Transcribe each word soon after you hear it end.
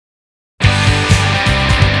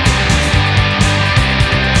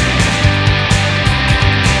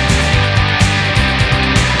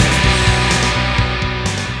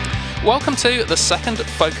Welcome to the second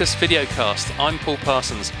Focus videocast. I'm Paul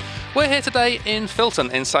Parsons. We're here today in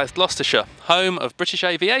Filton in South Gloucestershire, home of British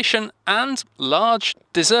aviation and large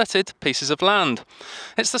deserted pieces of land.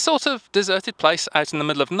 It's the sort of deserted place out in the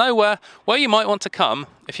middle of nowhere where you might want to come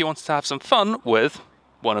if you wanted to have some fun with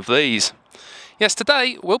one of these. Yes,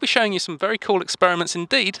 today we'll be showing you some very cool experiments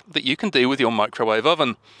indeed that you can do with your microwave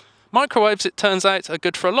oven. Microwaves, it turns out, are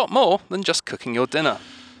good for a lot more than just cooking your dinner.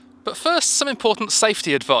 But first, some important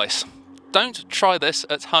safety advice. Don't try this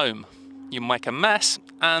at home. You'll make a mess,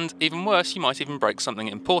 and even worse, you might even break something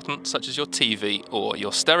important, such as your TV or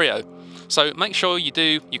your stereo. So make sure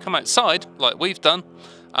you come outside, like we've done,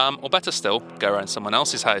 or better still, go around someone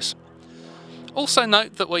else's house. Also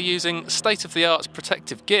note that we're using state-of-the-art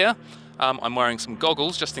protective gear. I'm wearing some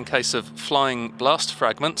goggles just in case of flying blast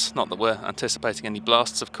fragments, not that we're anticipating any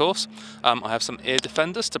blasts of course. I have some ear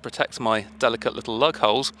defenders to protect my delicate little lug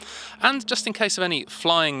holes, and just in case of any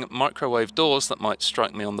flying microwave doors that might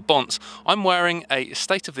strike me on the bonce, I'm wearing a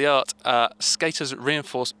state-of-the-art skater's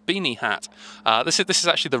reinforced beanie hat. This is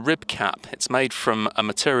actually the rib cap. It's made from a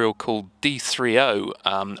material called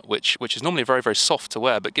D3O, which is normally very, very soft to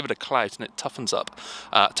wear, but give it a clout and it toughens up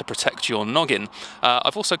to protect your noggin.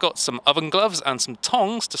 I've also got some oven gloves and some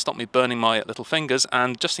tongs to stop me burning my little fingers,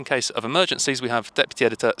 and just in case of emergencies we have Deputy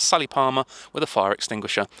Editor Sally Palmer with a fire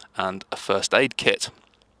extinguisher and a first aid kit.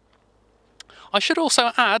 I should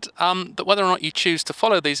also add that whether or not you choose to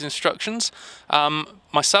follow these instructions,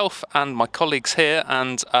 myself and my colleagues here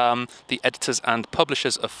and the editors and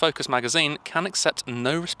publishers of Focus magazine can accept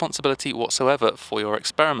no responsibility whatsoever for your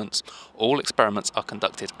experiments. All experiments are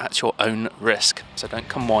conducted at your own risk, so don't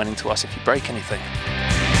come whining to us if you break anything.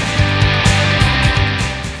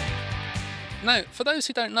 Now, for those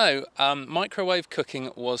who don't know, microwave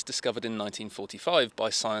cooking was discovered in 1945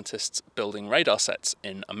 by scientists building radar sets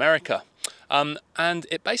in America. And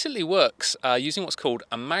it basically works using what's called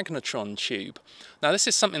a magnetron tube. Now this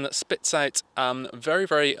is something that spits out very,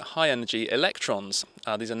 very high energy electrons.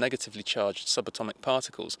 These are negatively charged subatomic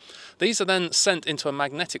particles. These are then sent into a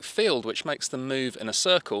magnetic field which makes them move in a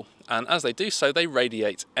circle, and as they do so they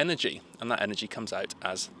radiate energy, and that energy comes out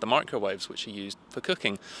as the microwaves which are used for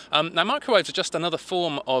cooking. Now microwaves are just another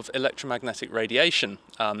form of electromagnetic radiation.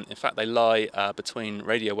 In fact they lie between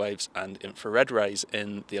radio waves and infrared rays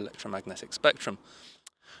in the electromagnetic spectrum.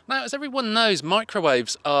 Now, as everyone knows,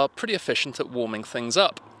 microwaves are pretty efficient at warming things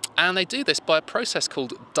up, and they do this by a process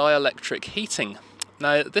called dielectric heating.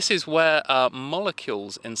 Now, this is where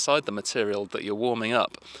molecules inside the material that you're warming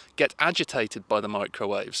up get agitated by the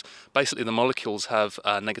microwaves. Basically, the molecules have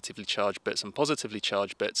negatively charged bits and positively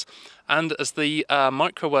charged bits, and as the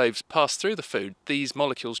microwaves pass through the food, these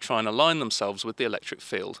molecules try and align themselves with the electric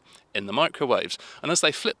field in the microwaves. And as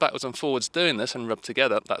they flip backwards and forwards doing this and rub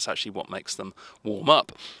together, that's actually what makes them warm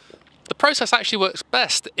up. The process actually works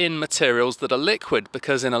best in materials that are liquid,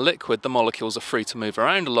 because in a liquid the molecules are free to move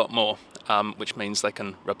around a lot more, which means they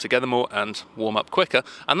can rub together more and warm up quicker.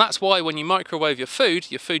 And that's why when you microwave your food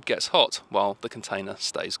gets hot while the container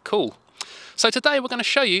stays cool. So today we're going to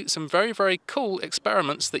show you some very, very cool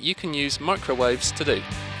experiments that you can use microwaves to do. Okay,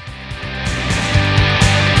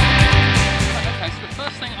 so the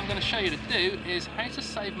first thing I'm going to show you to do is how to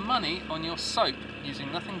save money on your soap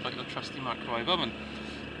using nothing but your trusty microwave oven.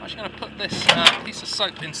 I'm actually going to put this piece of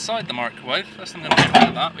soap inside the microwave. First I'm going to get rid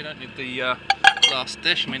of that. We don't need the glass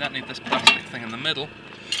dish, and we don't need this plastic thing in the middle.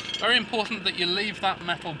 Very important that you leave that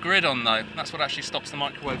metal grid on though. That's what actually stops the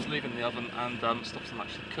microwaves leaving the oven and stops them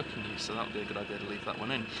actually cooking you, so that would be a good idea to leave that one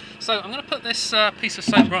in. So I'm going to put this piece of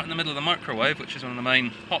soap right in the middle of the microwave, which is one of the main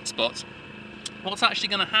hot spots. What's actually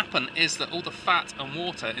going to happen is that all the fat and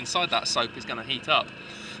water inside that soap is going to heat up.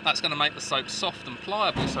 That's going to make the soap soft and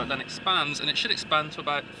pliable, so it then expands, and it should expand to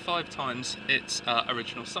about 5 times its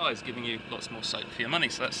original size, giving you lots more soap for your money.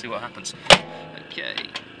 So let's see what happens. Okay,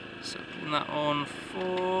 so putting that on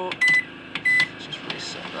for, let's just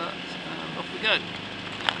reset that, and off we go.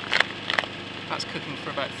 That's cooking for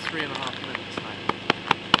about 3.5 minutes now.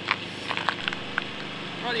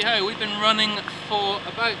 Righty-ho, we've been running for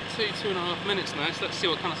about 2.5 minutes now, so let's see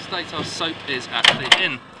what kind of state our soap is actually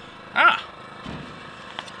in.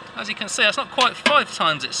 As you can see, it's not quite 5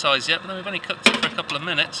 times its size yet, but then we've only cooked it for a couple of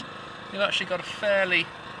minutes. We've actually got a fairly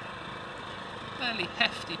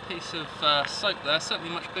hefty piece of soap there,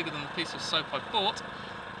 certainly much bigger than the piece of soap I bought.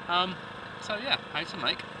 So yeah, how to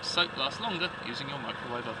make soap last longer using your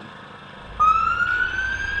microwave oven.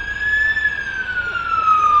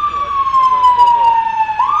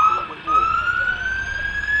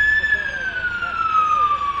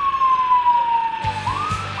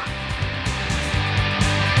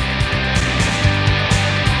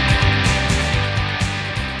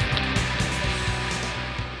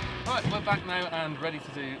 ready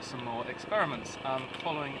to do some more experiments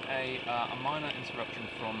following a minor interruption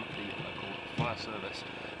from the local fire service,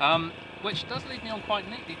 which does lead me on quite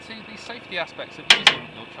neatly to the safety aspects of using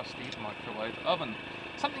your trusty microwave oven.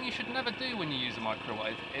 Something you should never do when you use a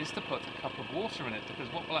microwave is to put a cup of water in it,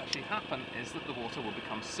 because what will actually happen is that the water will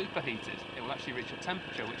become superheated. It will actually reach a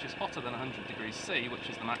temperature which is hotter than 100 degrees C, which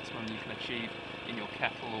is the maximum you can achieve in your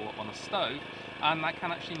kettle or on a stove, and that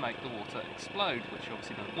can actually make the water explode, which you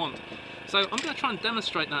obviously don't want. So I'm going to try and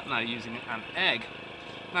demonstrate that now using an egg.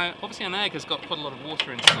 Now obviously an egg has got quite a lot of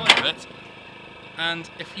water inside of it, and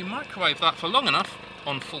if you microwave that for long enough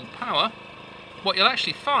on full power, what you'll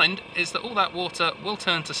actually find is that all that water will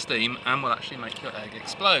turn to steam and will actually make your egg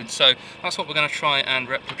explode. So that's what we're going to try and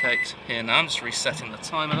replicate here now. I'm just resetting the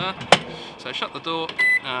timer there. So shut the door,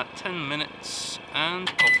 10 minutes, and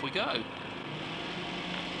off we go.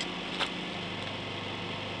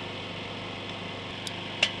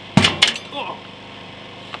 Oh,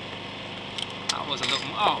 that was a little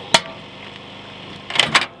more. Oh.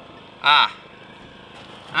 Ah,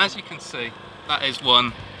 as you can see, that is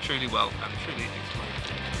one truly well and truly exploded.